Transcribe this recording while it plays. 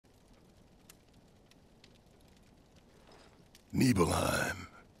Nibelheim.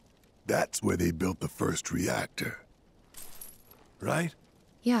 That's where they built the first reactor. Right?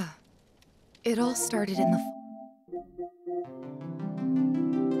 Yeah. It all started in the fall.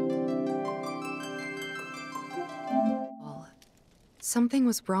 Something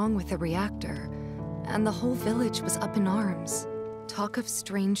was wrong with the reactor, and the whole village was up in arms. Talk of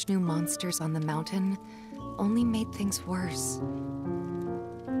strange new monsters on the mountain only made things worse.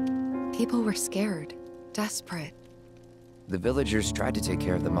 People were scared, desperate. The villagers tried to take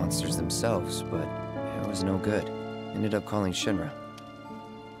care of the monsters themselves, but it was no good. Ended up calling Shinra.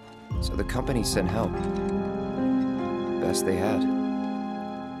 So the company sent help. Best they had.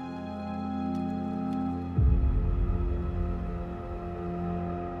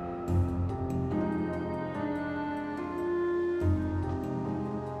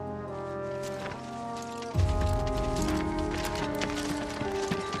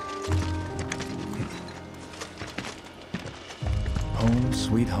 Home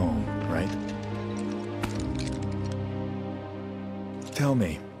sweet home, right? Tell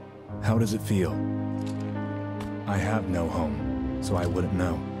me, how does it feel? I have no home, so I wouldn't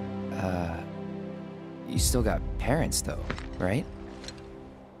know. You still got parents though, right?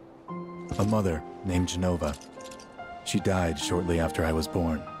 A mother named Genova. She died shortly after I was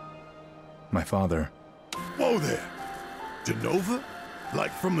born. My father... Whoa there! Genova?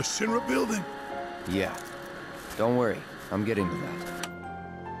 Like from the Shinra building? Yeah. Don't worry, I'm getting to that.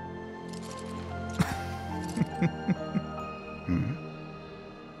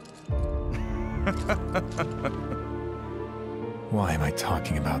 Why am I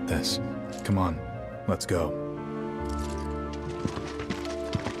talking about this? Come on, let's go.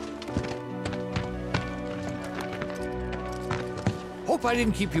 Hope I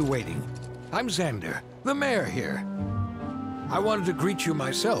didn't keep you waiting. I'm Zander, the mayor here. I wanted to greet you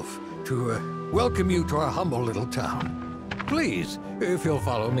myself, to welcome you to our humble little town. Please, if you'll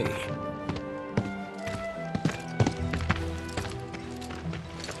follow me.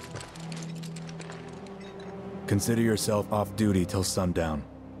 Consider yourself off duty till sundown.